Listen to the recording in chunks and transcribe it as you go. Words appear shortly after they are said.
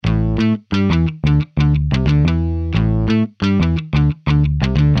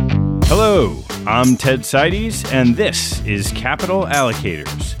Hello, I'm Ted Seides, and this is Capital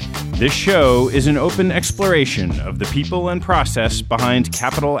Allocators. This show is an open exploration of the people and process behind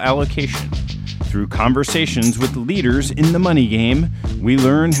capital allocation. Through conversations with leaders in the money game, we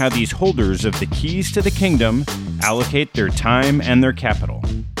learn how these holders of the keys to the kingdom allocate their time and their capital.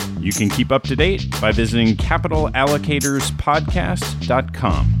 You can keep up to date by visiting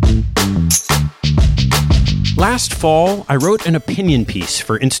capitalallocatospodcast.com. Last fall, I wrote an opinion piece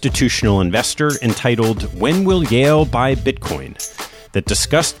for Institutional Investor entitled "When Will Yale Buy Bitcoin?" that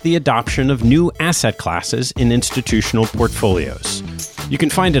discussed the adoption of new asset classes in institutional portfolios. You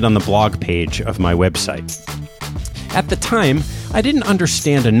can find it on the blog page of my website. At the time, I didn't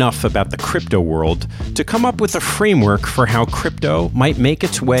understand enough about the crypto world to come up with a framework for how crypto might make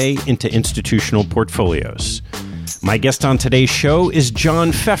its way into institutional portfolios. My guest on today's show is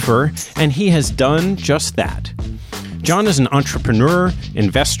John Pfeffer, and he has done just that. John is an entrepreneur,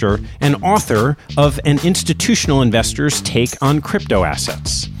 investor, and author of An Institutional Investor's Take on Crypto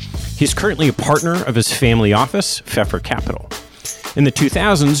Assets. He's currently a partner of his family office, Pfeffer Capital. In the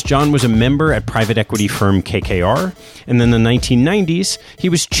 2000s, John was a member at private equity firm KKR, and in the 1990s, he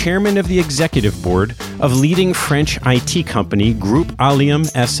was chairman of the executive board of leading French IT company Groupe Allium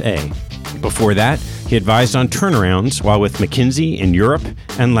SA. Before that, he advised on turnarounds while with McKinsey in Europe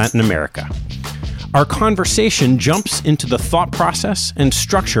and Latin America. Our conversation jumps into the thought process and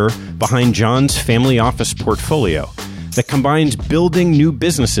structure behind John's family office portfolio that combines building new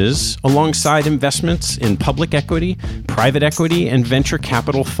businesses alongside investments in public equity, private equity, and venture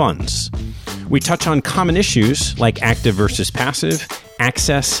capital funds. We touch on common issues like active versus passive,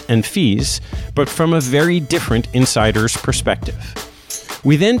 access, and fees, but from a very different insider's perspective.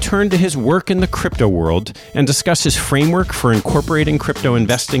 We then turn to his work in the crypto world and discuss his framework for incorporating crypto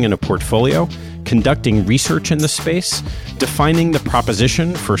investing in a portfolio, conducting research in the space, defining the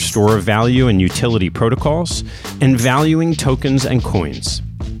proposition for store of value and utility protocols, and valuing tokens and coins.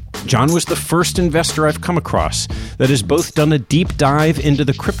 John was the first investor I've come across that has both done a deep dive into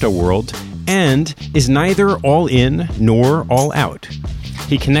the crypto world and is neither all in nor all out.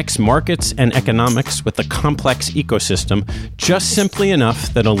 He connects markets and economics with a complex ecosystem just simply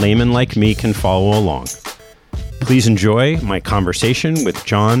enough that a layman like me can follow along. Please enjoy my conversation with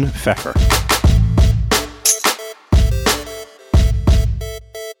John Pfeffer.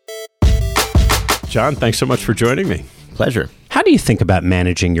 John, thanks so much for joining me. Pleasure. How do you think about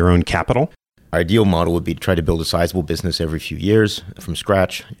managing your own capital? Our ideal model would be to try to build a sizable business every few years from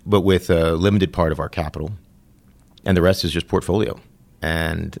scratch, but with a limited part of our capital. And the rest is just portfolio.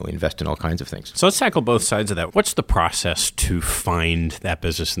 And we invest in all kinds of things. So let's tackle both sides of that. What's the process to find that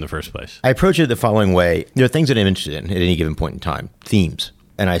business in the first place? I approach it the following way. There are things that I'm interested in at any given point in time, themes.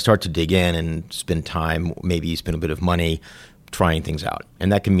 And I start to dig in and spend time, maybe spend a bit of money trying things out.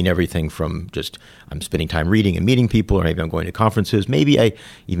 And that can mean everything from just I'm spending time reading and meeting people, or maybe I'm going to conferences. Maybe I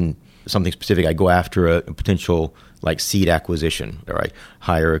even something specific, I go after a potential like seed acquisition, or I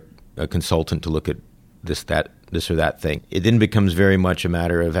hire a consultant to look at this or that thing. It then becomes very much a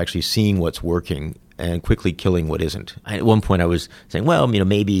matter of actually seeing what's working and quickly killing what isn't. At one point I was saying, well,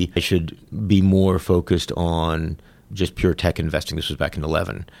 maybe I should be more focused on just pure tech investing. This was back in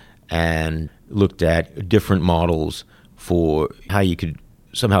 2011, and looked at different models for how you could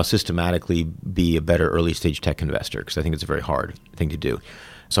somehow systematically be a better early stage tech investor, because I think it's a very hard thing to do.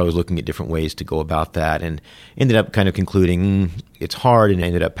 So I was looking at different ways to go about that and ended up kind of concluding it's hard, and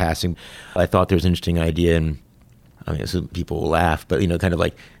ended up passing. I thought there was an interesting idea, and people will laugh, but kind of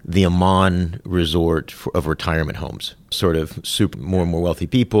like the Amman resort of retirement homes, sort of more and more wealthy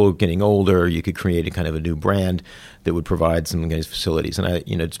people getting older. You could create a kind of a new brand that would provide some of these facilities. And I,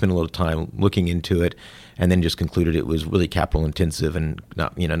 spent a little time looking into it, and then just concluded it was really capital intensive and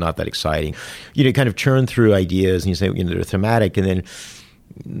not that exciting. Kind of churn through ideas, and you say, they're thematic, and then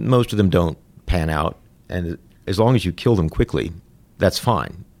most of them don't pan out. And as long as you kill them quickly, that's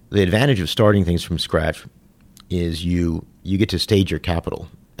fine. The advantage of starting things from scratch is you get to stage your capital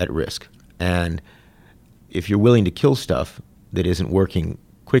at risk. And if you're willing to kill stuff that isn't working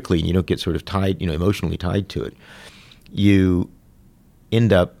quickly, and you don't get sort of tied, emotionally tied to it, you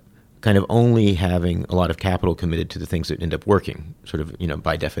end up kind of only having a lot of capital committed to the things that end up working, sort of,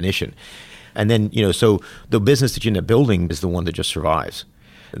 by definition. And then, so the business that you end up building is the one that just survives,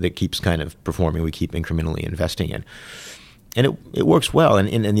 that keeps kind of performing, we keep incrementally investing in. And it works well.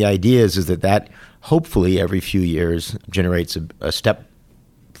 And the idea is that hopefully every few years generates a step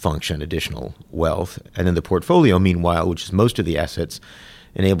function, additional wealth. And then the portfolio, meanwhile, which is most of the assets,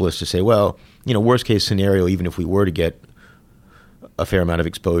 enable us to say, well, worst case scenario, even if we were to get a fair amount of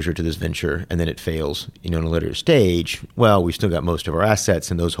exposure to this venture and then it fails, in a later stage, well, we've still got most of our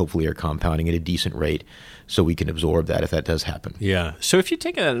assets and those hopefully are compounding at a decent rate so we can absorb that if that does happen. Yeah. So if you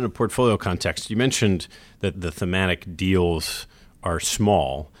take that in a portfolio context, you mentioned that the thematic deals are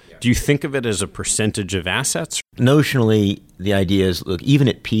small. Yeah. Do you think of it as a percentage of assets? Notionally, the idea is, look, even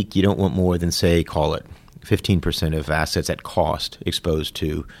at peak, you don't want more than, say, call it 15% of assets at cost exposed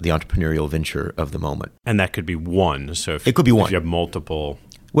to the entrepreneurial venture of the moment. And that could be one. So it could be one. If you have multiple.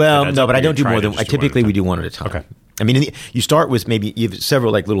 Well, no, but I don't do more than, typically we do one at a time. Okay. I mean, you start with maybe you have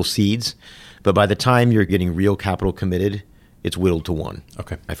several like little seeds, but by the time you're getting real capital committed, it's whittled to one.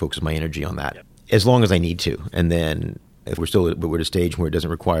 Okay. I focus my energy on that as long as I need to. And then if we're at a stage where it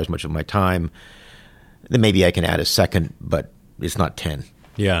doesn't require as much of my time, then maybe I can add a second, but it's not 10.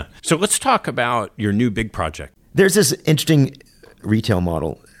 Yeah. So let's talk about your new big project. There's this interesting retail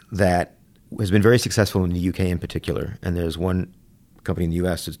model that has been very successful in the UK in particular. And there's one company in the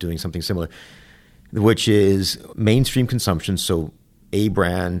US that's doing something similar, which is mainstream consumption. So a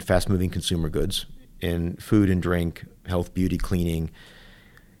brand, fast-moving consumer goods in food and drink, health, beauty, cleaning,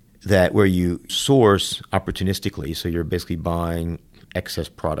 that where you source opportunistically. So you're basically buying excess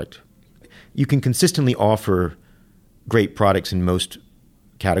product. You can consistently offer great products in most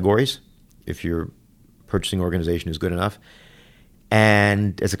categories if your purchasing organization is good enough,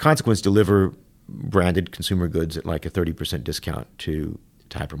 and as a consequence deliver branded consumer goods at like a 30% discount to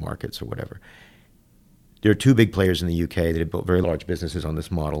hypermarkets or whatever. There are two big players in the UK that have built very large businesses on this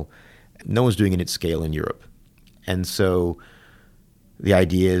model. No one's doing it at scale in Europe. And so the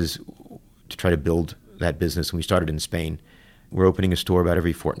idea is to try to build that business, and we started in Spain. We're opening a store about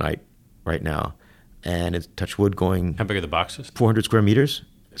every fortnight right now, and it's, touch wood, going... How big are the boxes? 400 square meters.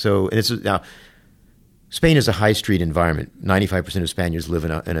 So now, Spain is a high street environment. 95% of Spaniards live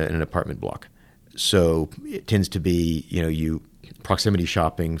in an apartment block. So it tends to be, you proximity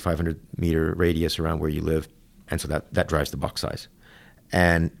shopping, 500-meter radius around where you live, and so that drives the box size.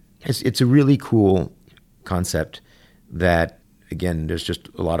 And it's a really cool concept that, again, there's just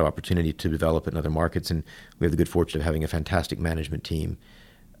a lot of opportunity to develop in other markets, and we have the good fortune of having a fantastic management team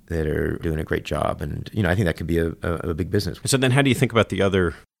that are doing a great job. And, I think that could be a big business. So then how do you think about the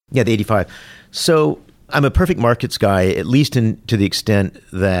other? Yeah, the 85. So I'm a perfect markets guy, at least to the extent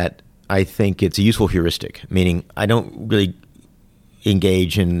that I think it's a useful heuristic, meaning I don't really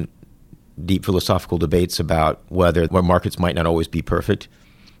engage in deep philosophical debates about where markets might not always be perfect.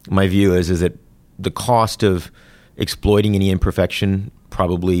 My view is that the cost of exploiting any imperfection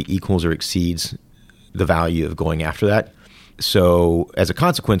probably equals or exceeds the value of going after that. So as a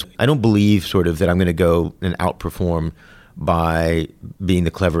consequence, I don't believe sort of that I'm going to go and outperform by being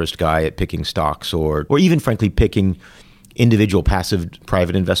the cleverest guy at picking stocks or even frankly picking individual passive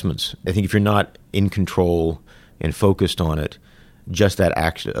private investments. I think if you're not in control and focused on it, just that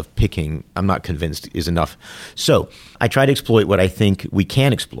act of picking, I'm not convinced is enough. So I try to exploit what I think we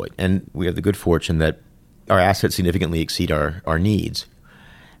can exploit. And we have the good fortune that our assets significantly exceed our needs.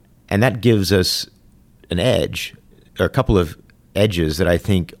 And that gives us an edge, or a couple of edges that I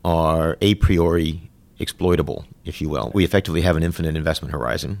think are a priori exploitable, if you will. We effectively have an infinite investment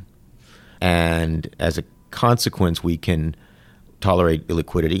horizon. And as a consequence, we can tolerate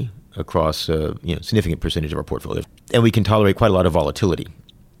illiquidity across a significant percentage of our portfolio. And we can tolerate quite a lot of volatility.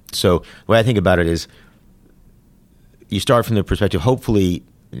 So the way I think about it is you start from the perspective, hopefully,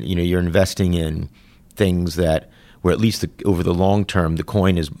 you're investing in things that where at least over the long term, the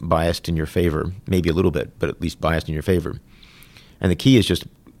coin is biased in your favor, maybe a little bit, but at least biased in your favor. And the key is just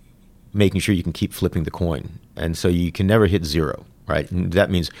making sure you can keep flipping the coin. And so you can never hit zero, right? And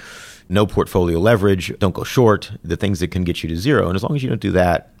that means no portfolio leverage, don't go short, the things that can get you to zero. And as long as you don't do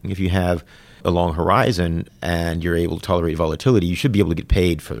that, if you have a long horizon and you're able to tolerate volatility, you should be able to get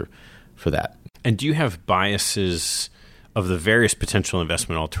paid for that. And do you have biases of the various potential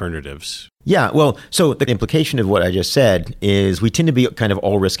investment alternatives? Yeah, well, so the implication of what I just said is we tend to be kind of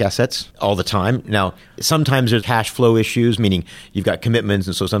all risk assets all the time. Now, sometimes there's cash flow issues, meaning you've got commitments,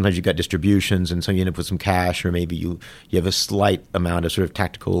 and so sometimes you've got distributions, and so you end up with some cash, or maybe you have a slight amount of sort of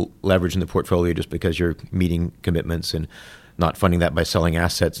tactical leverage in the portfolio just because you're meeting commitments and not funding that by selling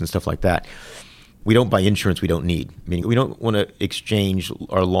assets and stuff like that. We don't buy insurance we don't need, meaning we don't want to exchange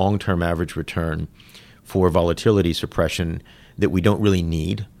our long-term average return for volatility suppression that we don't really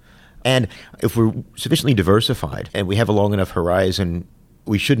need. And if we're sufficiently diversified and we have a long enough horizon,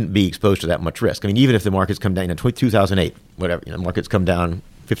 we shouldn't be exposed to that much risk. I mean, even if the markets come down in 2008, whatever, markets come down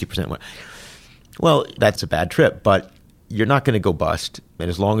 50%. Well, that's a bad trip, but you're not going to go bust. And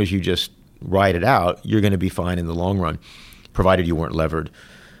as long as you just ride it out, you're going to be fine in the long run, provided you weren't levered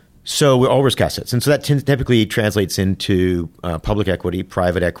So we're all risk assets. And so that typically translates into public equity,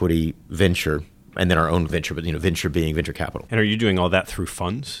 private equity, venture, and then our own venture, but venture being venture capital. And are you doing all that through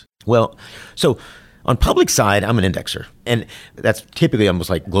funds? Well, so on public side, I'm an indexer. And that's typically almost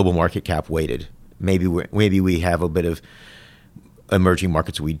like global market cap weighted. Maybe we have a bit of emerging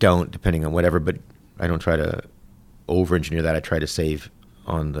markets we don't, depending on whatever, but I don't try to over-engineer that. I try to save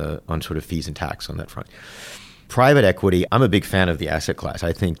on sort of fees and tax on that front. Private equity, I'm a big fan of the asset class.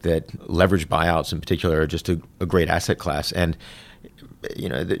 I think that leveraged buyouts in particular are just a great asset class. And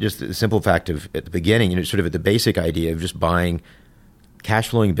just the simple fact of at the beginning, sort of at the basic idea of just buying cash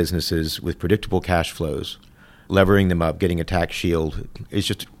flowing businesses with predictable cash flows, levering them up, getting a tax shield is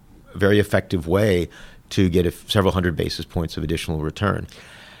just a very effective way to get several hundred basis points of additional return.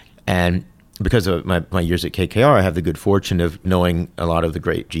 And because of my years at KKR, I have the good fortune of knowing a lot of the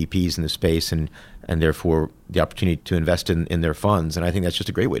great GPs in the space and therefore the opportunity to invest in their funds. And I think that's just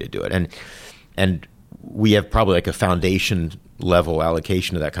a great way to do it. And we have probably like a foundation level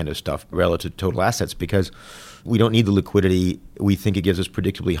allocation of that kind of stuff relative to total assets because we don't need the liquidity. We think it gives us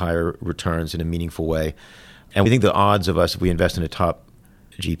predictably higher returns in a meaningful way. And we think the odds of us, if we invest in a top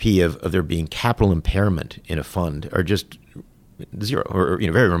GP, of there being capital impairment in a fund are just zero or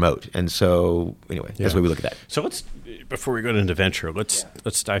very remote. And so anyway, that's the way we look at that. So before we go into venture, let's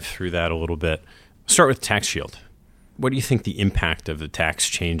dive through that a little bit. Start with tax shield. What do you think the impact of the tax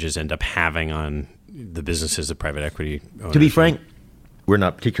changes end up having on the businesses of private equity owners? To be frank, we're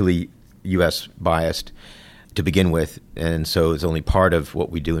not particularly U.S. biased to begin with, and so it's only part of what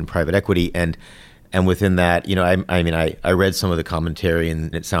we do in private equity. And within that, I read some of the commentary,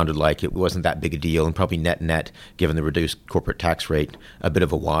 and it sounded like it wasn't that big a deal, and probably net, given the reduced corporate tax rate, a bit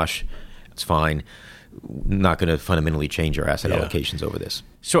of a wash. It's fine. Not going to fundamentally change our asset allocations over this.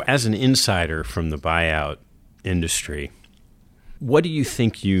 So as an insider from the buyout industry, what do you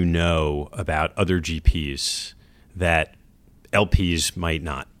think you know about other GPs that LPs might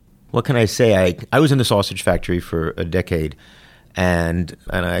not? What can I say? I was in the sausage factory for a decade, and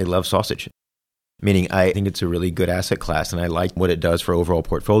I love sausage. Meaning I think it's a really good asset class, and I like what it does for overall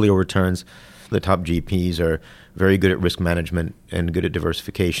portfolio returns. The top GPs are very good at risk management and good at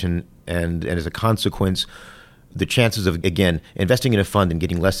diversification, and as a consequence, the chances of, again, investing in a fund and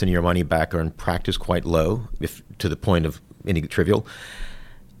getting less than your money back are in practice quite low, if to the point of any trivial.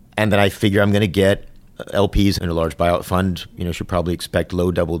 And then I figure I'm going to get LPs in a large buyout fund, should probably expect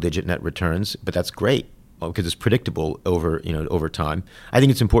low double-digit net returns, but that's great because it's predictable over time. I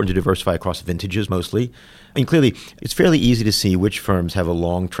think it's important to diversify across vintages mostly. I mean, clearly, it's fairly easy to see which firms have a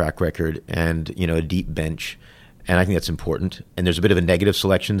long track record and a deep bench, and I think that's important. And there's a bit of a negative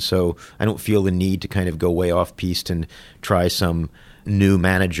selection, so I don't feel the need to kind of go way off piste and try some new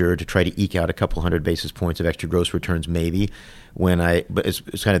manager to try to eke out a couple hundred basis points of extra gross returns, maybe. But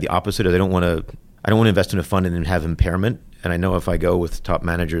it's kind of the opposite. I don't want to invest in a fund and then have impairment. And I know if I go with top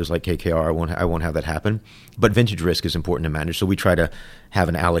managers like KKR, I won't have that happen. But vintage risk is important to manage. So we try to have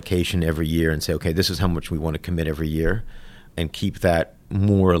an allocation every year and say, okay, this is how much we want to commit every year and keep that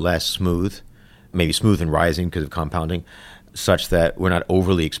more or less smooth, maybe smooth and rising because of compounding, such that we're not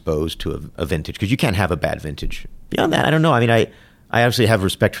overly exposed to a vintage. Because you can't have a bad vintage. Beyond that, I don't know. I mean, I actually have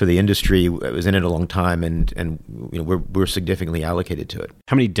respect for the industry. I was in it a long time, and we're significantly allocated to it.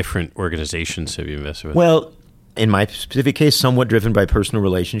 How many different organizations have you invested with? Well, in my specific case, somewhat driven by personal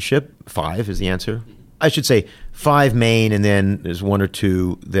relationship. 5 is the answer. I should say 5 main, and then there's 1 or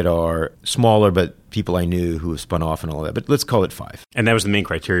 2 that are smaller, but people I knew who have spun off and all that. But let's call it 5. And that was the main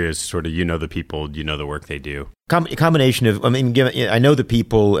criteria: is sort of the people, the work they do. A combination of, I know the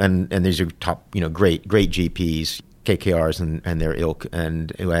people, and these are top, great GPs, KKRs and their ilk,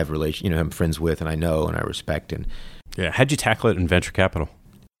 and who I have I'm friends with, and I know and I respect. And how'd you tackle it in venture capital?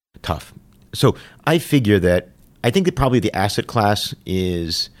 Tough. So I figure that I think that probably the asset class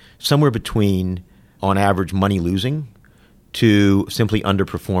is somewhere between, on average, money losing to simply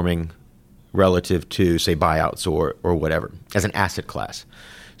underperforming relative to, say, buyouts or whatever as an asset class.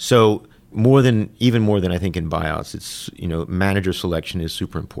 So even more than I think in buyouts, it's manager selection is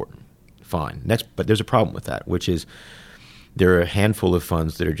super important. Fine. But there's a problem with that, which is there are a handful of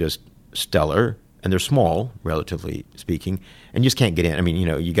funds that are just stellar and they're small, relatively speaking, and you just can't get in. I mean,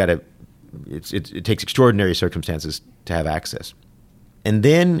 you got to. It takes extraordinary circumstances to have access. And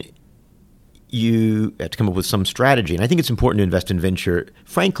then you have to come up with some strategy. And I think it's important to invest in venture,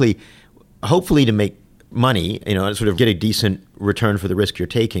 frankly, hopefully to make money, sort of get a decent return for the risk you're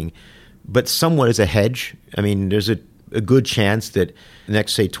taking, but somewhat as a hedge. I mean, there's a good chance that the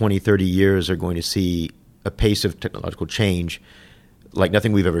next, say, 20, 30 years are going to see a pace of technological change like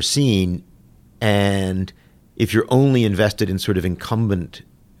nothing we've ever seen. And if you're only invested in sort of incumbent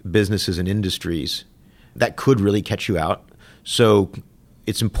businesses and industries, that could really catch you out. So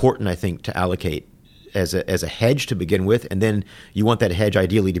it's important, I think, to allocate as a hedge to begin with, and then you want that hedge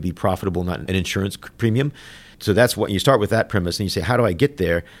ideally to be profitable, not an insurance premium. So that's what you start with, that premise, and you say, how do I get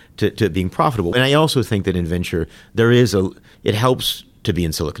there to being profitable? And I also think that in venture, it helps to be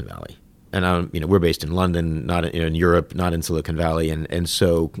in Silicon Valley. And we're based in London, not in Europe, not in Silicon Valley, and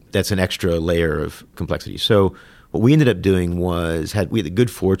so that's an extra layer of complexity. So what we ended up doing was we had the good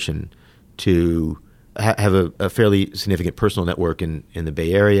fortune to have a fairly significant personal network in the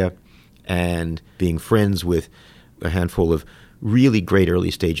Bay Area, and being friends with a handful of really great early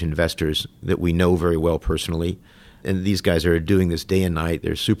stage investors that we know very well personally. And these guys are doing this day and night.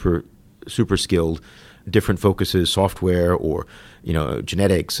 They're super, super skilled, different focuses, software or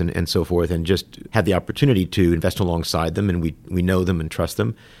genetics and so forth, and just had the opportunity to invest alongside them, and we know them and trust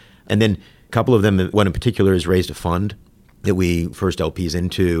them. And then a couple of them, one in particular, has raised a fund that we first LPs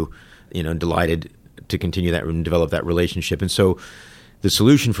into, delighted to continue that and develop that relationship. And so the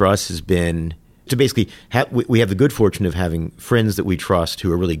solution for us has been to basically we have the good fortune of having friends that we trust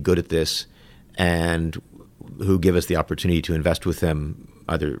who are really good at this and who give us the opportunity to invest with them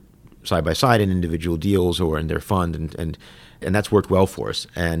either side by side in individual deals or in their fund, and that's worked well for us.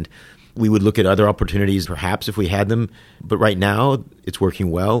 And we would look at other opportunities perhaps if we had them, but right now it's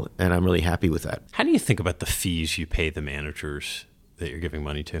working well, and I'm really happy with that. How do you think about the fees you pay the managers that you're giving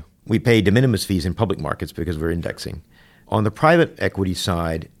money to? We pay de minimis fees in public markets because we're indexing. On the private equity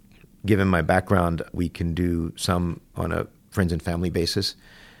side, given my background, we can do some on a friends and family basis,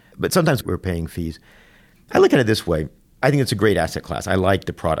 but sometimes we're paying fees. I look at it this way. I think it's a great asset class. I like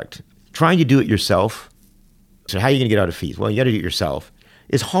the product. Trying to do it yourself, so how are you going to get out of fees? Well, you got to do it yourself.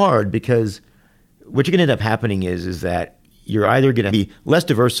 It's hard because what you're going to end up happening is that you're either going to be less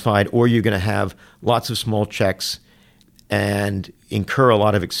diversified or you're going to have lots of small checks and incur a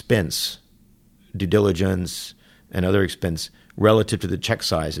lot of expense, due diligence and other expense relative to the check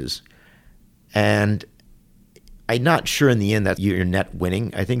sizes. And I'm not sure in the end that you're net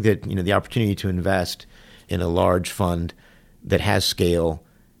winning. I think that the opportunity to invest in a large fund that has scale,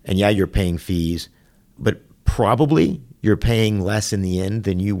 and you're paying fees, but probably you're paying less in the end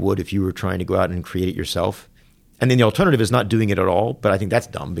than you would if you were trying to go out and create it yourself. And then the alternative is not doing it at all, but I think that's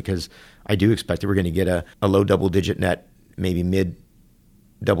dumb because I do expect that we're going to get a low double-digit net, maybe mid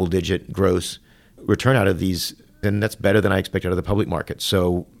double-digit gross return out of these, and that's better than I expect out of the public market.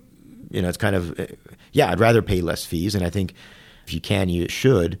 So, it's kind of, I'd rather pay less fees, and I think if you can, you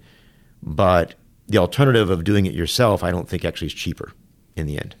should, but the alternative of doing it yourself, I don't think actually is cheaper in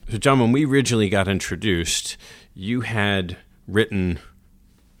the end. So, John, when we originally got introduced, you had written,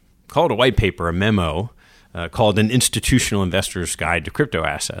 called a white paper, a memo, called An Institutional Investor's Guide to Crypto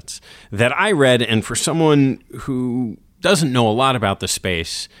Assets, that I read, and for someone who doesn't know a lot about the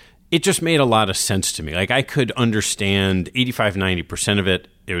space, it just made a lot of sense to me. Like, I could understand 85, 90% of it.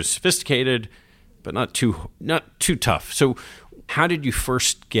 It was sophisticated, but not too tough. So how did you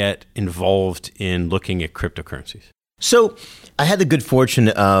first get involved in looking at cryptocurrencies? So I had the good fortune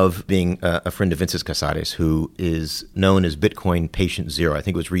of being a friend of Vince's Casares, who is known as Bitcoin Patient Zero. I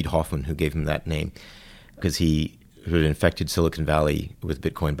think it was Reid Hoffman who gave him that name because he had infected Silicon Valley with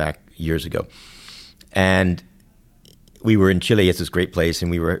Bitcoin back years ago. And we were in Chile. It's this great place,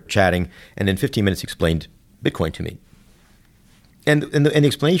 and we were chatting, and in 15 minutes he explained Bitcoin to me. And the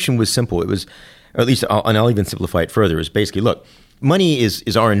explanation was simple. It was, or at least, I'll even simplify it further, is basically, look, money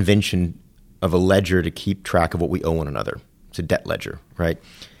is our invention of a ledger to keep track of what we owe one another. It's a debt ledger, right?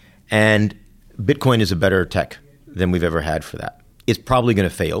 And Bitcoin is a better tech than we've ever had for that. It's probably going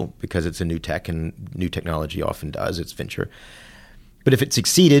to fail because it's a new tech, and new technology often does. It's venture. But if it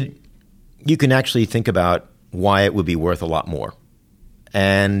succeeded, you can actually think about why it would be worth a lot more.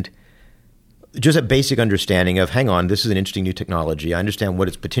 And just a basic understanding of, hang on, this is an interesting new technology. I understand what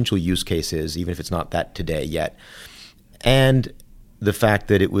its potential use case is, even if it's not that today yet. And the fact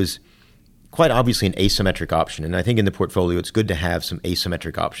that it was quite obviously an asymmetric option. And I think in the portfolio, it's good to have some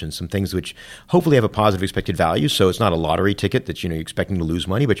asymmetric options, some things which hopefully have a positive expected value. So it's not a lottery ticket that you're expecting to lose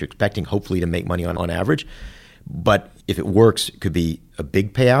money, but you're expecting hopefully to make money on average. But if it works, it could be a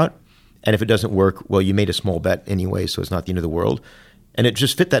big payout. And if it doesn't work, well, you made a small bet anyway, so it's not the end of the world. And it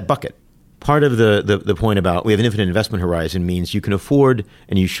just fit that bucket. Part of the point about we have an infinite investment horizon means you can afford,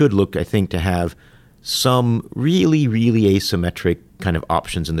 and you should look, I think, to have some really, really asymmetric kind of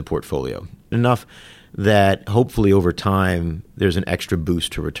options in the portfolio. Enough that hopefully over time, there's an extra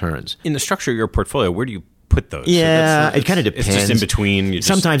boost to returns. In the structure of your portfolio, where do you put those? Yeah, it kind of depends. It's just in between.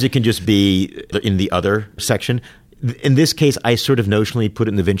 Sometimes it can just be in the other section. In this case, I sort of notionally put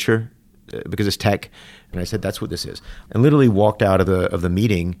it in the venture because it's tech. And I said, that's what this is. And literally walked out of the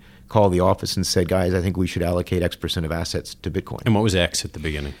meeting, called the office and said, guys, I think we should allocate X% of assets to Bitcoin. And what was X at the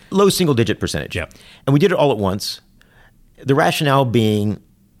beginning? Low single-digit percentage. Yeah. And we did it all at once. The rationale being,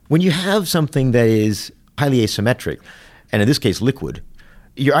 when you have something that is highly asymmetric, and in this case, liquid,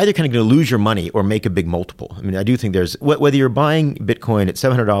 you're either kind of going to lose your money or make a big multiple. I mean, I do think there's, whether you're buying Bitcoin at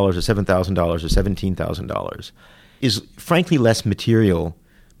 $700 or $7,000 or $17,000 is frankly less material,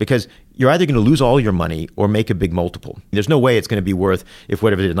 because you're either going to lose all your money or make a big multiple. There's no way it's going to be worth, if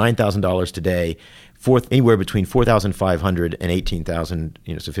whatever it is, $9,000 today, anywhere between $4,500 and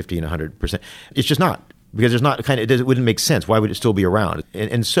 $18,000, so 50 and 100%. It's just not, because there's not it wouldn't make sense. Why would it still be around?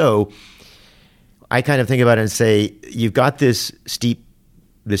 And so I kind of think about it and say, you've got this steep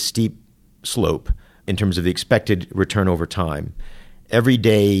slope in terms of the expected return over time. Every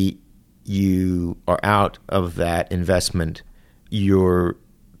day you are out of that investment, you're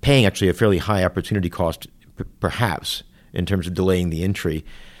paying actually a fairly high opportunity cost, perhaps, in terms of delaying the entry.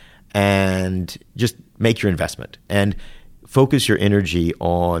 And just make your investment and focus your energy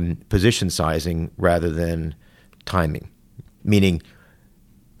on position sizing rather than timing. Meaning,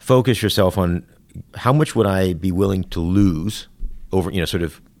 focus yourself on how much would I be willing to lose over, sort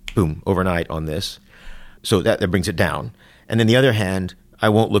of, boom, overnight on this. So that brings it down. And then the other hand, I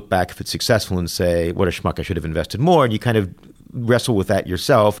won't look back if it's successful and say, what a schmuck, I should have invested more. And you kind of wrestle with that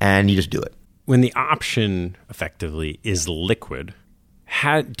yourself and you just do it. When the option effectively is liquid,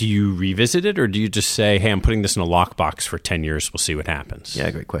 how do you revisit it, or do you just say, hey, I'm putting this in a lockbox for 10 years, we'll see what happens?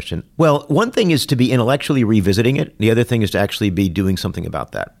 Yeah, great question. Well, one thing is to be intellectually revisiting it. The other thing is to actually be doing something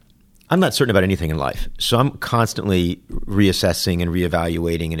about that. I'm not certain about anything in life, so I'm constantly reassessing and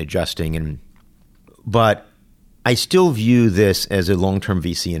reevaluating and adjusting. But I still view this as a long-term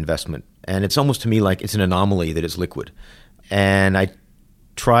VC investment, and it's almost to me like it's an anomaly that it's liquid. And I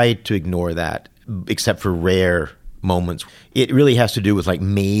try to ignore that, except for rare moments. It really has to do with like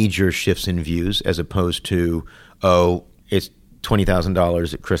major shifts in views, as opposed to, it's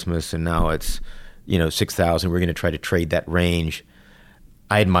 $20,000 at Christmas and now it's $6,000. We're going to try to trade that range.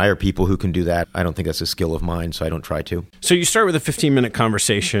 I admire people who can do that. I don't think that's a skill of mine, so I don't try to. So you start with a 15-minute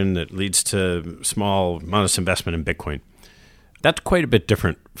conversation that leads to small, modest investment in Bitcoin. That's quite a bit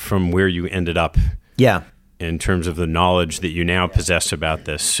different from where you ended up. Yeah. In terms of the knowledge that you now possess about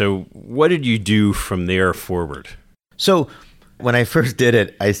this. So what did you do from there forward? So when I first did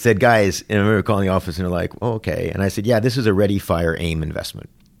it, I said, guys, and I remember calling the office and they're like, oh, okay. And I said, yeah, this is a ready, fire, aim investment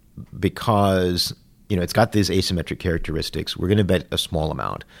because, it's got these asymmetric characteristics. We're going to bet a small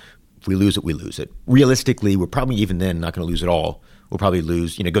amount. If we lose it, we lose it. Realistically, we're probably even then not going to lose it all. We'll probably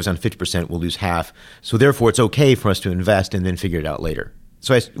lose, it goes down to 50%, we'll lose half. So therefore, it's okay for us to invest and then figure it out later.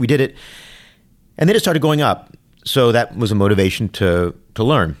 So we did it. And then it started going up. So that was a motivation to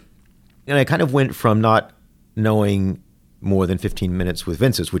learn. And I kind of went from not knowing more than 15 minutes with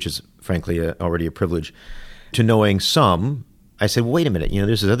Vince's, which is frankly already a privilege, to knowing some. I said, well, wait a minute,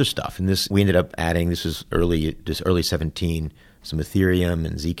 there's this other stuff. And we ended up adding, this was early 17, some Ethereum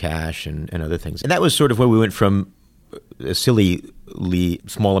and Zcash and other things. And that was sort of where we went from a silly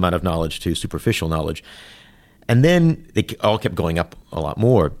small amount of knowledge to superficial knowledge. And then they all kept going up a lot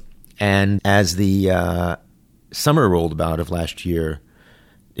more. And as the summer rolled about of last year,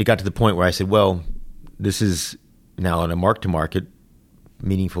 it got to the point where I said, well, this is now on a mark-to-market,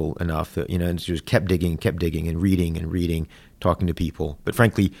 meaningful enough that, and just kept digging and reading, talking to people. But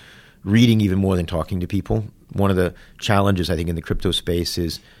frankly, reading even more than talking to people. One of the challenges, I think, in the crypto space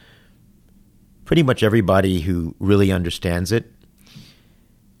is pretty much everybody who really understands it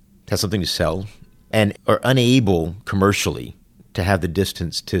has something to sell and are unable commercially to have the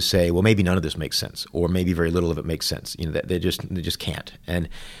distance to say, well, maybe none of this makes sense, or maybe very little of it makes sense. They just can't. And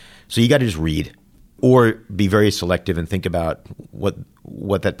so you got to just read, or be very selective and think about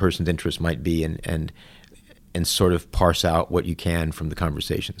what that person's interest might be, and sort of parse out what you can from the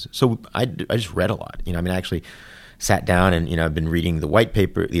conversations. So I just read a lot. I actually sat down and I've been reading the white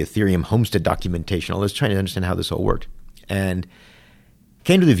paper, the Ethereum homestead documentation, all this, trying to understand how this all worked, and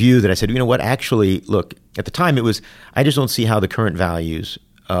came to the view that I said, what, actually, look, at the time it was, I just don't see how the current values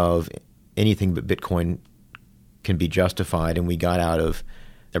of anything but Bitcoin can be justified. And we got out of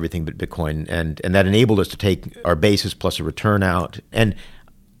everything but Bitcoin. And that enabled us to take our basis plus a return out. And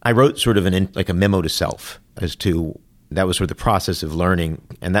I wrote sort of a memo to self as to, that was sort of the process of learning.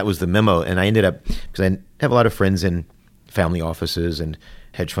 And that was the memo. And I ended up, because I have a lot of friends in family offices and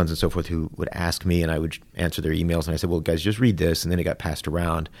hedge funds and so forth who would ask me, and I would answer their emails. And I said, well, guys, just read this. And then it got passed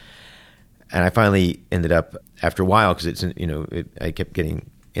around. And I finally ended up, after a while, because it's, I kept getting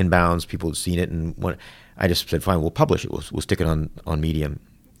inbounds, people had seen it. And I just said, fine, we'll publish it. We'll stick it on Medium.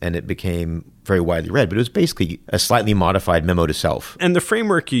 and it became very widely read. But it was basically a slightly modified memo to self. And the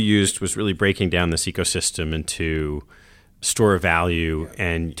framework you used was really breaking down this ecosystem into store of value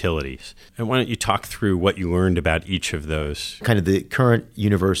and utilities. And why don't you talk through what you learned about each of those? Kind of the current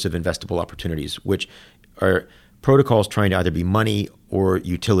universe of investable opportunities, which are protocols trying to either be money or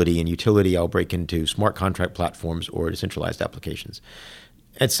utility. And utility I'll break into smart contract platforms or decentralized applications.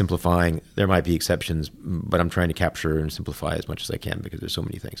 It's simplifying. There might be exceptions, but I'm trying to capture and simplify as much as I can because there's so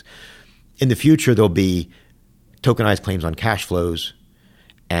many things. In the future, there'll be tokenized claims on cash flows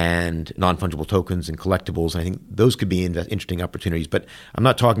and non-fungible tokens and collectibles. I think those could be interesting opportunities. But I'm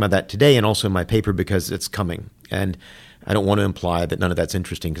not talking about that today and also in my paper because it's coming. And I don't want to imply that none of that's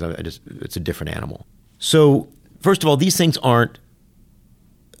interesting because it's a different animal. So first of all, these things aren't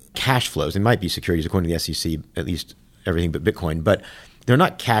cash flows. They might be securities according to the SEC, at least everything but Bitcoin. But they're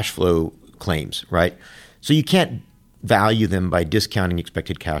not cash flow claims, right? So you can't value them by discounting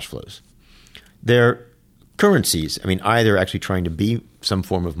expected cash flows. They're currencies. I mean, either actually trying to be some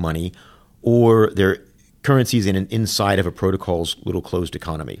form of money or they're currencies inside of a protocol's little closed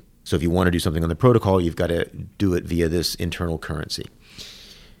economy. So if you want to do something on the protocol, you've got to do it via this internal currency.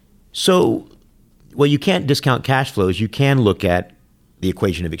 So, well, you can't discount cash flows. You can look at the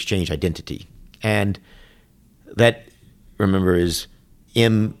equation of exchange identity. And that, remember, is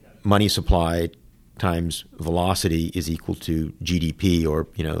M money supply times velocity is equal to GDP, or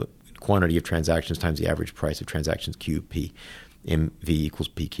quantity of transactions times the average price of transactions, QP, MV equals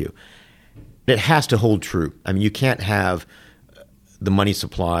PQ. It has to hold true. I mean, you can't have the money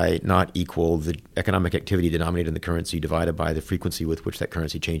supply not equal the economic activity denominated in the currency divided by the frequency with which that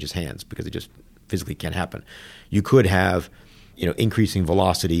currency changes hands, because it just physically can't happen. You could have, increasing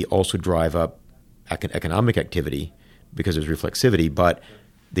velocity also drive up economic activity because there's reflexivity, but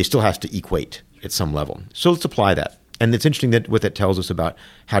they still have to equate at some level. So let's apply that. And it's interesting that what that tells us about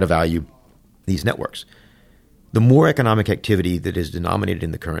how to value these networks. The more economic activity that is denominated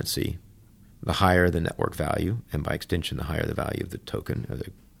in the currency, the higher the network value, and by extension, the higher the value of the token or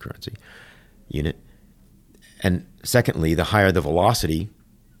the currency unit. And secondly, the higher the velocity,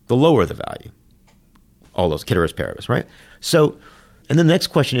 the lower the value. All those ceteris paribus, right? So, and then the next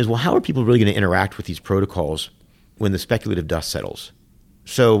question is, well, how are people really going to interact with these protocols when the speculative dust settles?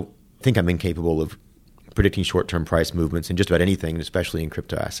 So I think I'm incapable of predicting short-term price movements in just about anything, especially in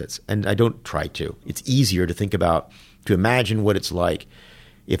crypto assets. And I don't try to. It's easier to think about, to imagine what it's like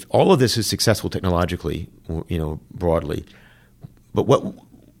if all of this is successful technologically, broadly. But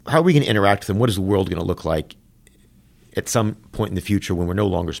how are we going to interact with them? What is the world going to look like at some point in the future when we're no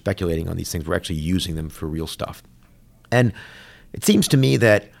longer speculating on these things? We're actually using them for real stuff. And it seems to me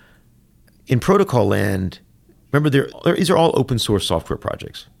that in protocol land, remember, these are all open source software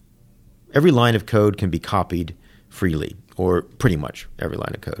projects. Every line of code can be copied freely, or pretty much every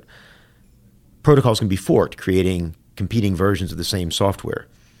line of code. Protocols can be forked, creating competing versions of the same software.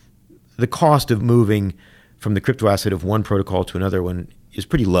 The cost of moving from the crypto asset of one protocol to another one is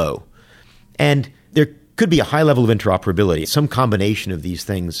pretty low. And there could be a high level of interoperability. Some combination of these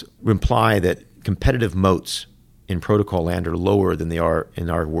things imply that competitive moats in protocol land are lower than they are in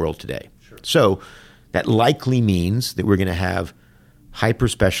our world today. Sure. So that likely means that we're going to have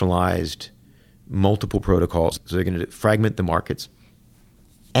hyper-specialized multiple protocols. So they're going to fragment the markets.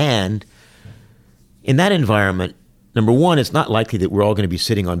 And in that environment, number one, it's not likely that we're all going to be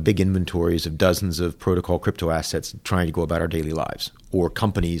sitting on big inventories of dozens of protocol crypto assets trying to go about our daily lives, or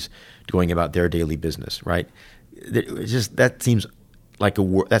companies going about their daily business, right? That seems like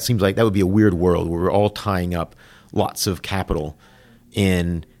that would be a weird world where we're all tying up lots of capital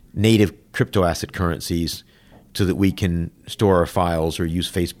in native crypto asset currencies so that we can store our files or use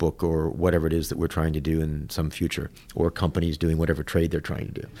Facebook or whatever it is that we're trying to do in some future, or companies doing whatever trade they're trying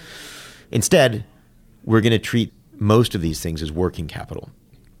to do. Instead, we're going to treat most of these things as working capital.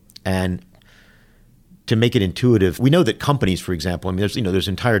 And to make it intuitive, we know that companies, for example, there's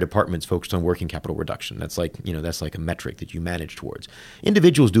entire departments focused on working capital reduction. That's like a metric that you manage towards.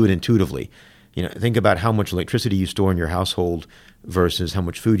 Individuals do it intuitively. Think about how much electricity you store in your household versus how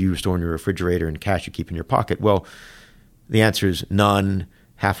much food you store in your refrigerator and cash you keep in your pocket. Well, the answer is none,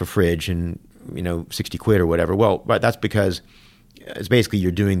 half a fridge, and 60 quid or whatever. Well, right, that's because it's basically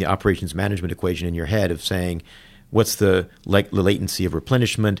you're doing the operations management equation in your head of saying, what's the latency of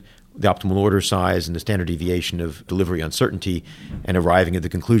replenishment, the optimal order size, and the standard deviation of delivery uncertainty, and arriving at the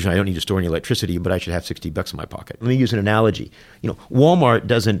conclusion, I don't need to store any electricity, but I should have $60 in my pocket. Let me use an analogy. Walmart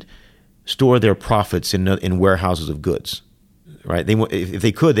doesn't store their profits in warehouses of goods, right? If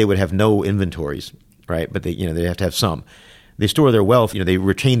they could, they would have no inventories, right? But they have to have some. They store their wealth. They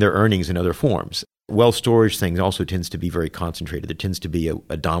retain their earnings in other forms. well, storage things also tends to be very concentrated. There tends to be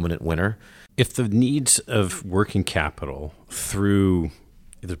a dominant winner. If the needs of working capital through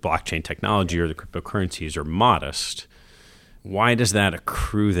the blockchain technology or the cryptocurrencies are modest, why does that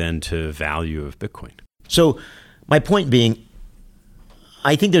accrue then to value of Bitcoin? So my point being,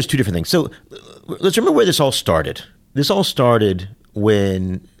 I think there's two different things. So let's remember where this all started. This all started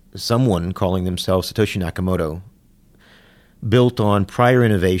when someone calling themselves Satoshi Nakamoto built on prior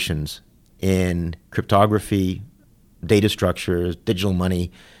innovations in cryptography, data structures, digital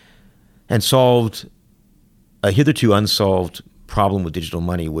money, and solved a hitherto unsolved problem with digital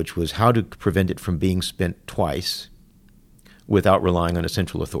money, which was how to prevent it from being spent twice without relying on a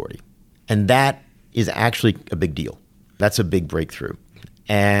central authority. And that is actually a big deal. That's a big breakthrough.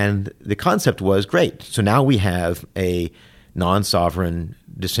 And the concept was great. So now we have a non-sovereign,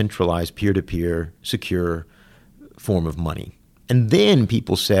 decentralized, peer-to-peer, secure form of money. And then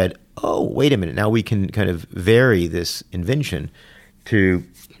people said, oh, wait a minute, now we can kind of vary this invention to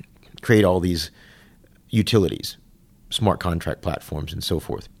create all these utilities, smart contract platforms, and so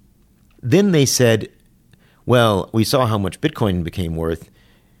forth. Then they said, well, we saw how much Bitcoin became worth.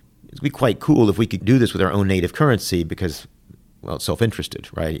 It would be quite cool if we could do this with our own native currency because, well, it's self-interested,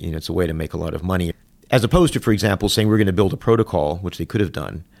 right? It's a way to make a lot of money. As opposed to, for example, saying we're going to build a protocol, which they could have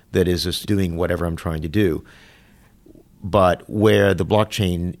done, that is just doing whatever I'm trying to do, but where the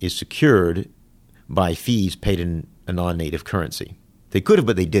blockchain is secured by fees paid in a non-native currency. They could have,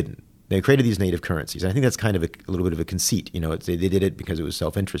 but they didn't. They created these native currencies. And I think that's kind of a little bit of a conceit. They did it because it was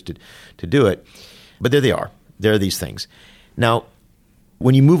self-interested to do it. But there they are. There are these things. Now,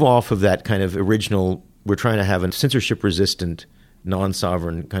 when you move off of that kind of original, we're trying to have a censorship-resistant,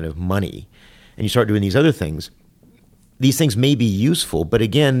 non-sovereign kind of money, and you start doing these other things, these things may be useful, but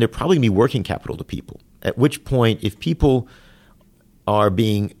again, they're probably going to be working capital to people. At which point, if people are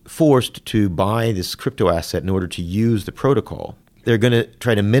being forced to buy this crypto asset in order to use the protocol, they're going to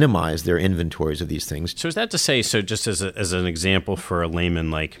try to minimize their inventories of these things. So is that to say, so just as an example for a layman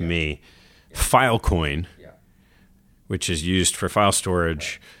like me, Filecoin, which is used for file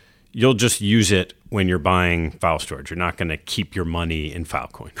storage, you'll just use it when you're buying file storage. You're not going to keep your money in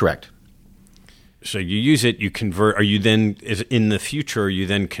Filecoin. Correct. So you use it, you convert. Are you then, in the future, are you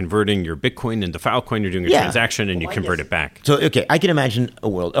then converting your Bitcoin into Filecoin? You're doing a transaction and you convert it back. So, okay, I can imagine a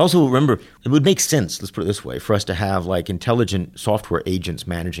world. Also, remember, it would make sense, let's put it this way, for us to have like intelligent software agents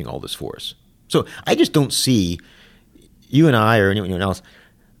managing all this for us. So I just don't see you and I or anyone else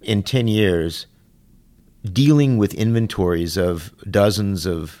in 10 years dealing with inventories of dozens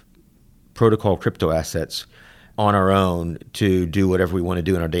of protocol crypto assets on our own to do whatever we want to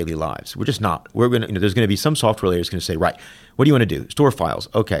do in our daily lives. We're just not. We're going to, there's going to be some software layer that's going to say, right, what do you want to do? Store files.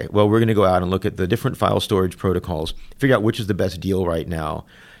 Okay, well, we're going to go out and look at the different file storage protocols, figure out which is the best deal right now.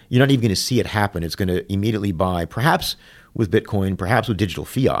 You're not even going to see it happen. It's going to immediately buy, perhaps with Bitcoin, perhaps with digital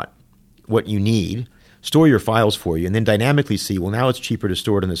fiat, what you need, store your files for you, and then dynamically see, well, now it's cheaper to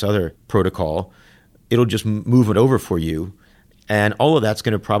store it in this other protocol. It'll just move it over for you. And all of that's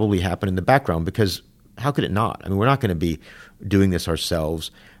going to probably happen in the background because how could it not? I mean, we're not going to be doing this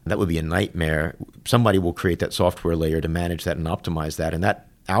ourselves. That would be a nightmare. Somebody will create that software layer to manage that and optimize that. And that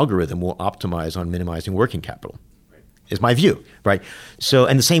algorithm will optimize on minimizing working capital, is my view, right? So,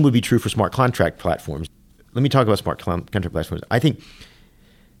 and the same would be true for smart contract platforms. Let me talk about smart contract platforms. I think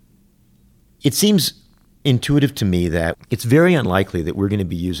it seems intuitive to me that it's very unlikely that we're going to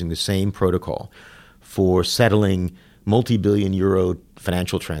be using the same protocol for settling multi-billion euro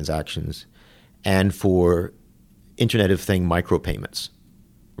financial transactions and for Internet of Thing micropayments,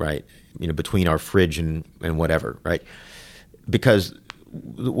 right? Between our fridge and whatever, right? Because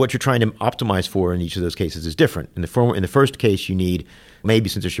what you're trying to optimize for in each of those cases is different. In the first case, you need maybe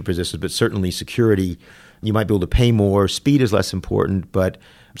censorship resistance, but certainly security. You might be able to pay more. Speed is less important, but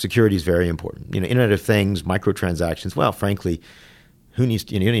security is very important. Internet of Things, microtransactions. Well, frankly, who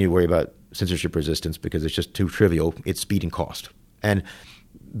needs? You don't need to worry about censorship resistance because it's just too trivial. It's speed and cost, and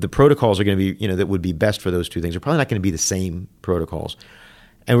the protocols are going to be, that would be best for those two things are probably not going to be the same protocols.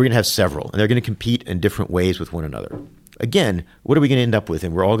 And we're going to have several, and they're going to compete in different ways with one another. Again, what are we going to end up with?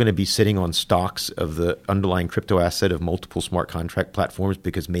 And we're all going to be sitting on stocks of the underlying crypto asset of multiple smart contract platforms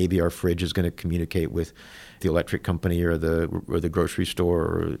because maybe our fridge is going to communicate with the electric company or the grocery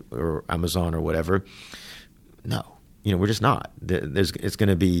store or Amazon or whatever. No, we're just not. It's going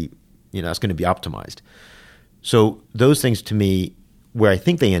to be, it's going to be optimized. So those things to me, where I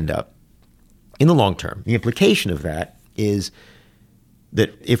think they end up in the long term, the implication of that is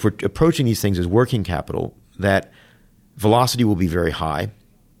that if we're approaching these things as working capital, that velocity will be very high.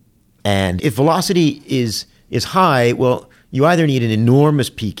 And if velocity is high, well, you either need an enormous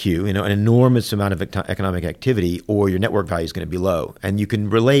PQ, an enormous amount of economic activity, or your network value is going to be low. And you can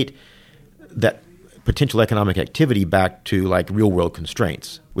relate that potential economic activity back to like real world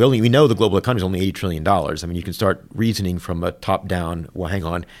constraints. We know the global economy is only $80 trillion. I mean, you can start reasoning from a top down, well, hang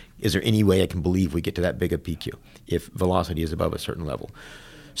on, is there any way I can believe we get to that big a PQ if velocity is above a certain level?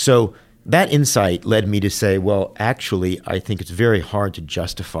 So that insight led me to say, well, actually, I think it's very hard to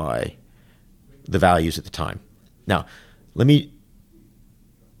justify the values at the time. Now, let me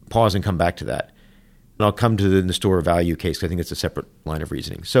pause and come back to that. And I'll come to the store value case because I think it's a separate line of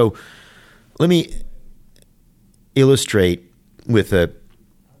reasoning. So let me illustrate with a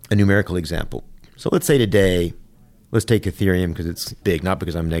numerical example. So let's say today, let's take Ethereum because it's big, not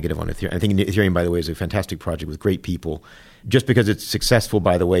because I'm negative on Ethereum. I think Ethereum, by the way, is a fantastic project with great people. Just because it's successful,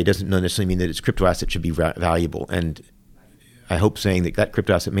 by the way, doesn't necessarily mean that its crypto asset should be valuable. And I hope saying that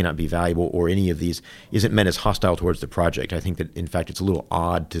crypto asset may not be valuable or any of these isn't meant as hostile towards the project. I think that, in fact, it's a little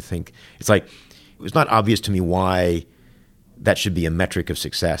odd to think. It's like, it's not obvious to me why that should be a metric of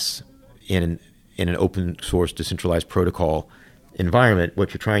success in an open source decentralized protocol environment. What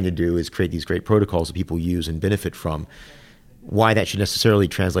you're trying to do is create these great protocols that people use and benefit from. Why that should necessarily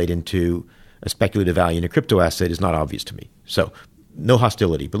translate into a speculative value in a crypto asset is not obvious to me. So no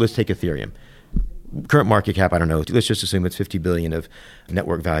hostility, but let's take Ethereum. Current market cap, I don't know. Let's just assume it's $50 billion of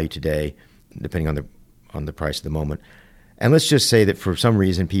network value today, depending on the price of the moment. And let's just say that for some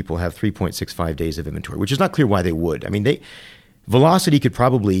reason people have 3.65 days of inventory, which is not clear why they would. I mean, velocity could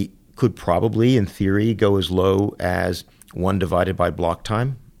probably, in theory, go as low as 1 divided by block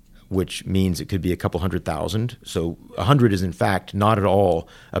time, which means it could be a couple 100,000. So 100 is, in fact, not at all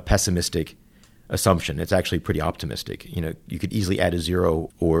a pessimistic assumption. It's actually pretty optimistic. You could easily add a zero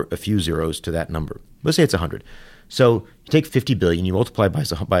or a few zeros to that number. Let's say it's 100. So you take 50 billion, you multiply by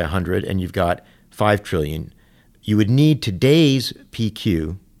 100, and you've got 5 trillion. You would need today's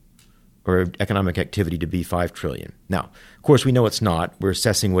PQ, or economic activity, to be 5 trillion. Now, of course, we know it's not. We're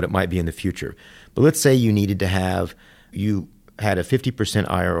assessing what it might be in the future. But let's say you had a 50%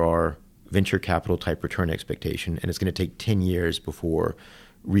 IRR venture capital type return expectation, and it's going to take 10 years before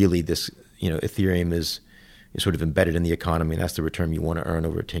really this, Ethereum is sort of embedded in the economy, and that's the return you want to earn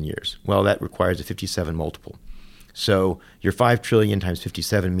over 10 years. Well, that requires a 57 multiple. So your 5 trillion times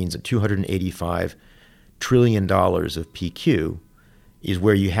 57 means that $285 trillion of PQ is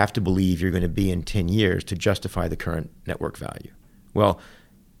where you have to believe you're going to be in 10 years to justify the current network value. Well,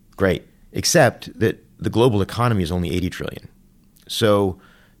 great, except that the global economy is only 80 trillion. So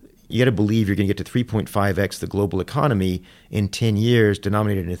you got to believe you're going to get to 3.5x the global economy in 10 years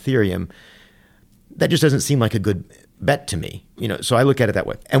denominated in Ethereum. That just doesn't seem like a good bet to me. So I look at it that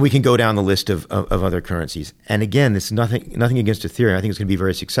way. And we can go down the list of other currencies. And again, it's nothing against Ethereum. I think it's going to be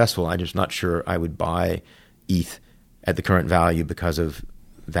very successful. I'm just not sure I would buy ETH at the current value because of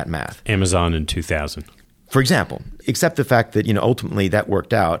that math. Amazon in 2000. For example, except the fact that, ultimately that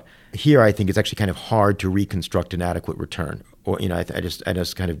worked out. Here, I think it's actually kind of hard to reconstruct an adequate return. Or, I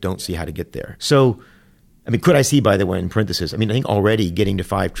just kind of don't see how to get there. So, could I see, by the way, in parentheses, I think already getting to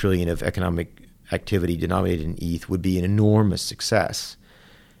 5 trillion of economic activity denominated in ETH would be an enormous success.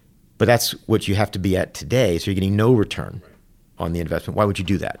 But that's what you have to be at today. So you're getting no return on the investment. Why would you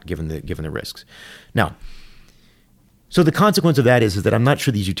do that, given the risks? Now, so the consequence of that is that I'm not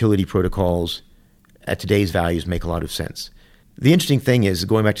sure these utility protocols at today's values make a lot of sense. The interesting thing is,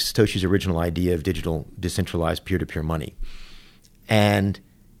 going back to Satoshi's original idea of digital, decentralized, peer-to-peer money. And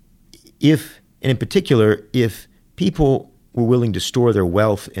in particular, if people were willing to store their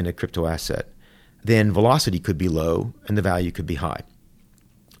wealth in a crypto asset, then velocity could be low and the value could be high.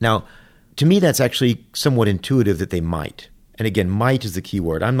 Now, to me, that's actually somewhat intuitive that they might. And again, might is the key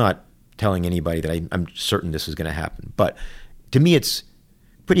word. I'm not telling anybody that I'm certain this is going to happen. But to me, it's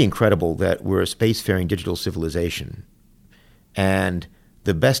pretty incredible that we're a spacefaring digital civilization. And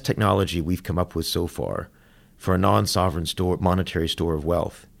the best technology we've come up with so far for a non-sovereign monetary store of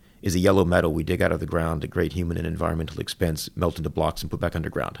wealth is a yellow metal we dig out of the ground at great human and environmental expense, melt into blocks, and put back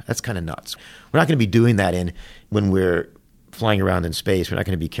underground. That's kind of nuts. We're not going to be doing that when we're flying around in space. We're not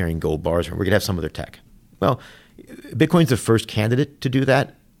going to be carrying gold bars. We're going to have some other tech. Well, Bitcoin's the first candidate to do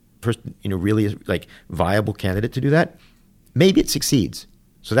that, first, really like viable candidate to do that. Maybe it succeeds.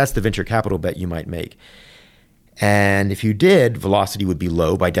 So that's the venture capital bet you might make. And if you did, velocity would be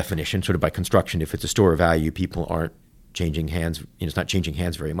low by definition, sort of by construction. If it's a store of value, people aren't changing hands. It's not changing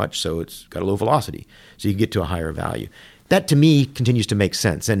hands very much, so it's got a low velocity. So you get to a higher value. That, to me, continues to make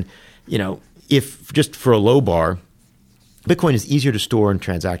sense. And, if just for a low bar, Bitcoin is easier to store and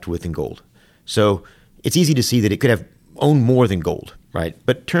transact with than gold. So it's easy to see that it could have own more than gold, right?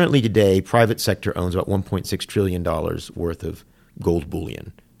 But currently today, private sector owns about $1.6 trillion worth of gold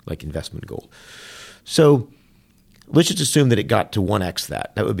bullion, like investment gold. So let's just assume that it got to 1x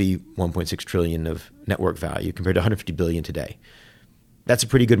that. That would be 1.6 trillion of network value compared to 150 billion today. That's a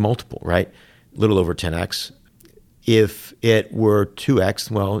pretty good multiple, right? A little over 10x. If it were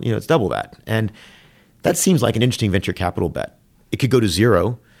 2x, well, it's double that. And that seems like an interesting venture capital bet. It could go to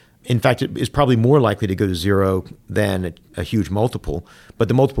zero. In fact, it is probably more likely to go to zero than a huge multiple, but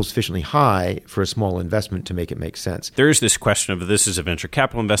the multiple is sufficiently high for a small investment to make it make sense. There is this question of this is a venture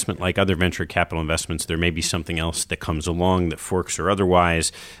capital investment. Like other venture capital investments, there may be something else that comes along that forks or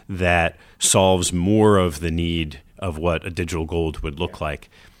otherwise that solves more of the need of what a digital gold would look like.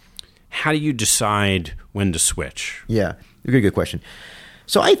 How do you decide when to switch? Yeah, very good question.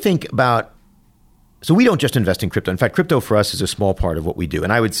 So I think so we don't just invest in crypto. In fact, crypto for us is a small part of what we do.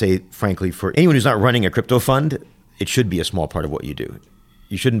 And I would say, frankly, for anyone who's not running a crypto fund, it should be a small part of what you do.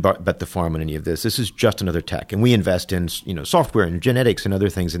 You shouldn't bet the farm on any of this. This is just another tech. And we invest in software and genetics and other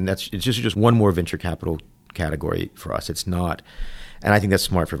things. And it's just one more venture capital category for us. It's not. And I think that's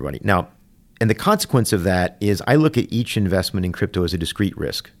smart for everybody. Now, and the consequence of that is I look at each investment in crypto as a discrete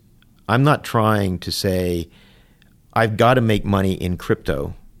risk. I'm not trying to say I've got to make money in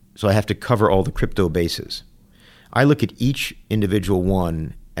crypto, so I have to cover all the crypto bases. I look at each individual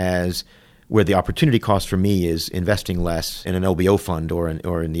one as where the opportunity cost for me is investing less in an LBO fund or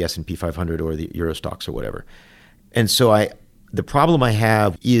in the S&P 500 or the Euro stocks or whatever. And so the problem I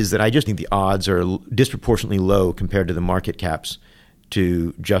have is that I just think the odds are disproportionately low compared to the market caps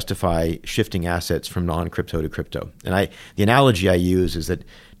to justify shifting assets from non-crypto to crypto. And the analogy I use is that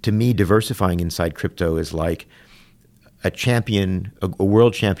to me, diversifying inside crypto is like a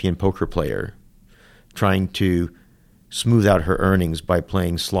world champion poker player trying to smooth out her earnings by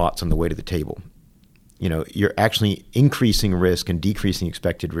playing slots on the way to the table. You're actually increasing risk and decreasing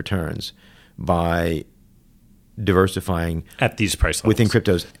expected returns by diversifying at these price levels.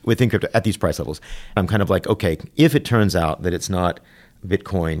 within crypto at these price levels. I'm kind of like, okay, if it turns out that it's not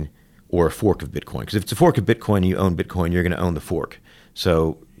Bitcoin or a fork of Bitcoin, because if it's a fork of Bitcoin and you own Bitcoin, you're going to own the fork.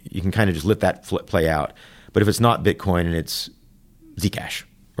 So you can kind of just let that play out. But if it's not Bitcoin and it's Zcash,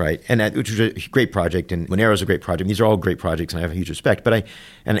 right? And which is a great project, and Monero is a great project. These are all great projects, and I have a huge respect. But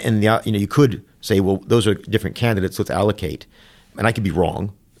you could say, well, those are different candidates. Let's allocate, and I could be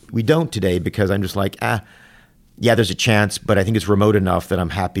wrong. We don't today because I'm just like, yeah, there's a chance, but I think it's remote enough that I'm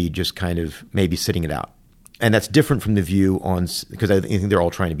happy just kind of maybe sitting it out. And that's different from the view because I think they're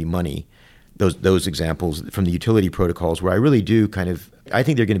all trying to be money. Those examples from the utility protocols where I really do I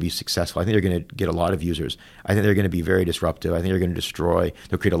think they're going to be successful. I think they're going to get a lot of users. I think they're going to be very disruptive. I think they're going to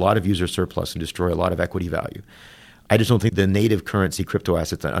they'll create a lot of user surplus and destroy a lot of equity value. I just don't think the native currency crypto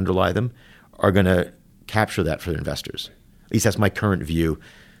assets that underlie them are going to capture that for investors. At least that's my current view,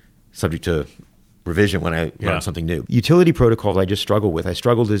 subject to revision when I learn something new. Utility protocols I just struggle with. I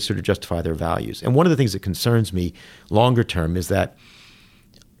struggle to sort of justify their values. And one of the things that concerns me longer term is that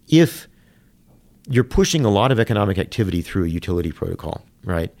if you're pushing a lot of economic activity through a utility protocol,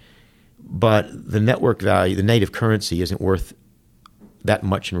 right? But the network value, the native currency isn't worth that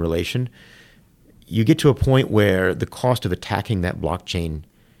much in relation. You get to a point where the cost of attacking that blockchain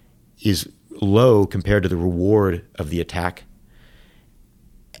is low compared to the reward of the attack.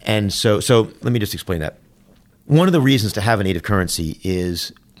 And so let me just explain that. One of the reasons to have a native currency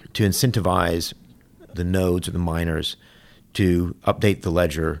is to incentivize the nodes or the miners to update the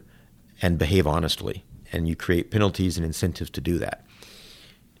ledger and behave honestly. And you create penalties and incentives to do that.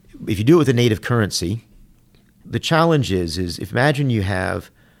 If you do it with a native currency, the challenge is if imagine you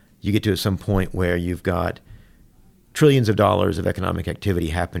get to some point where you've got trillions of dollars of economic activity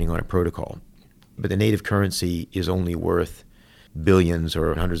happening on a protocol, but the native currency is only worth billions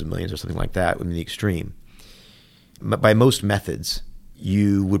or hundreds of millions or something like that in the extreme. But by most methods,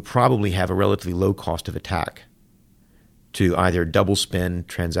 you would probably have a relatively low cost of attack to either double spend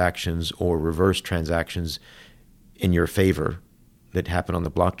transactions or reverse transactions in your favor that happen on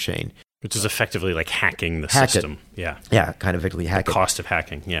the blockchain. Which is effectively like hacking the system. Yeah. Yeah, kind of effectively hack it. The cost of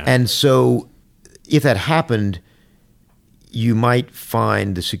hacking, yeah. And so if that happened, you might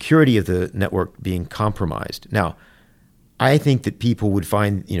find the security of the network being compromised. Now, I think that people would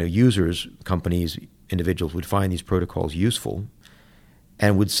find, users, companies, individuals would find these protocols useful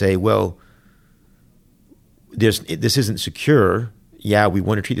and would say, well, this isn't secure. Yeah, we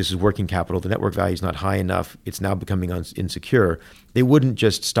want to treat this as working capital. The network value is not high enough. It's now becoming insecure. They wouldn't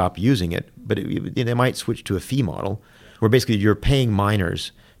just stop using it, but they might switch to a fee model where basically you're paying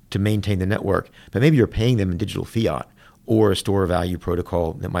miners to maintain the network, but maybe you're paying them in digital fiat or a store value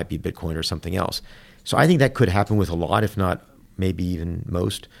protocol that might be Bitcoin or something else. So I think that could happen with a lot, if not maybe even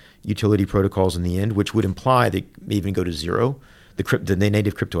most utility protocols in the end, which would imply they may even go to zero, the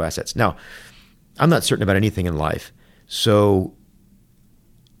native crypto assets. Now, I'm not certain about anything in life, so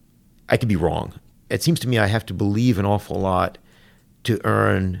I could be wrong. It seems to me I have to believe an awful lot to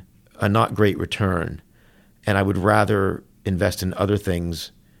earn a not great return, and I would rather invest in other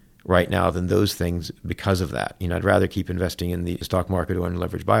things right now than those things because of that. I'd rather keep investing in the stock market or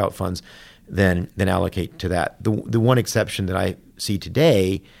unleveraged buyout funds than allocate to that. The one exception that I see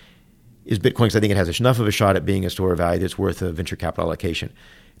today is Bitcoin, because I think it has enough of a shot at being a store of value that's worth a venture capital allocation.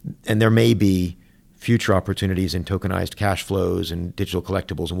 And there may be future opportunities in tokenized cash flows and digital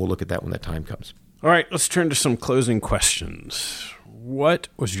collectibles, and we'll look at that when that time comes. All right, let's turn to some closing questions. What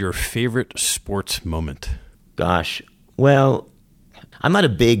was your favorite sports moment? Gosh, well, I'm not a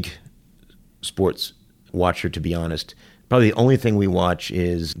big sports watcher, to be honest. Probably the only thing we watch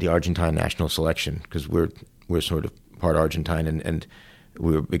is the Argentine national selection, because we're sort of part Argentine and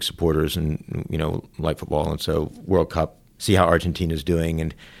we're big supporters and, like football. And so World Cup, see how Argentina's doing.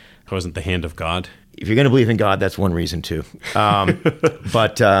 And wasn't the hand of God? If you're going to believe in God, that's one reason too.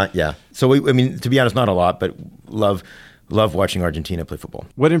 But yeah. So, to be honest, not a lot, but love watching Argentina play football.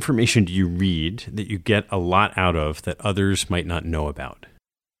 What information do you read that you get a lot out of that others might not know about?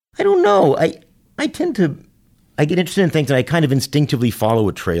 I don't know. I tend to get interested in things and I kind of instinctively follow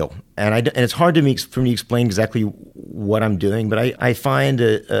a trail. And it's hard for me to explain exactly what I'm doing, but I find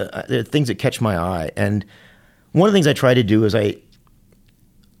there are things that catch my eye. And one of the things I try to do is I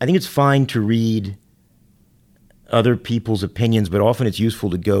think it's fine to read other people's opinions, but often it's useful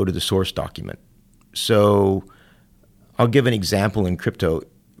to go to the source document. So I'll give an example in crypto.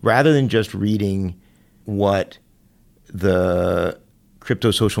 Rather than just reading what the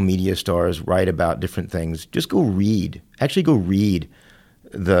crypto social media stars write about different things, just go read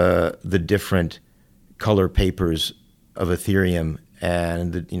the different color papers of Ethereum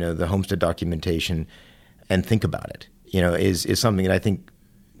and the Homestead documentation and think about it. Is something that I think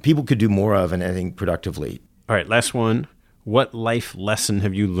people could do more of, and I think productively. All right, last one. What life lesson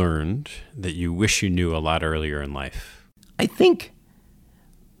have you learned that you wish you knew a lot earlier in life? I think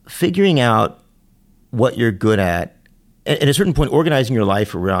figuring out what you're good at, at a certain point, organizing your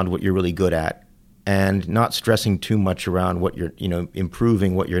life around what you're really good at and not stressing too much around what you're,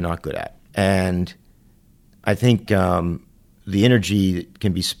 improving what you're not good at. And I think the energy that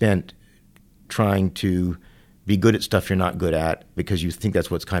can be spent trying to be good at stuff you're not good at because you think that's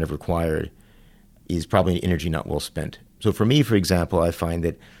what's kind of required is probably energy not well spent. So for me, for example, I find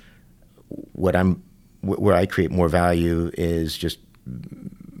that where I create more value is just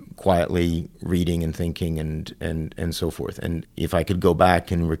quietly reading and thinking and so forth. And if I could go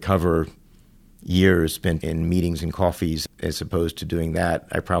back and recover years spent in meetings and coffees as opposed to doing that,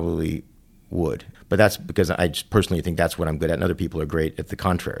 I probably would. But that's because I just personally think that's what I'm good at, and other people are great at the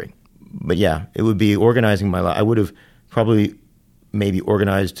contrary. But yeah, it would be organizing my life. I would have probably maybe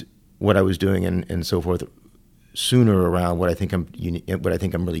organized what I was doing and so forth sooner around what I think I'm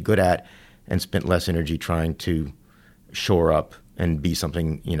really good at, and spent less energy trying to shore up and be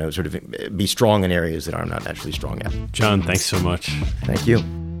something, sort of be strong in areas that I'm not naturally strong at. John, thanks so much. Thank you.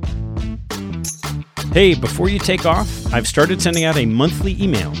 Hey, before you take off, I've started sending out a monthly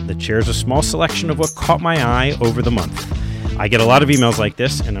email that shares a small selection of what caught my eye over the month. I get a lot of emails like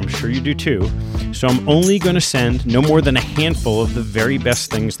this, and I'm sure you do too, so I'm only going to send no more than a handful of the very best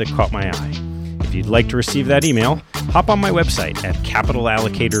things that caught my eye. If you'd like to receive that email, hop on my website at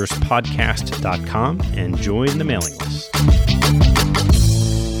capitalallocatorspodcast.com and join the mailing list.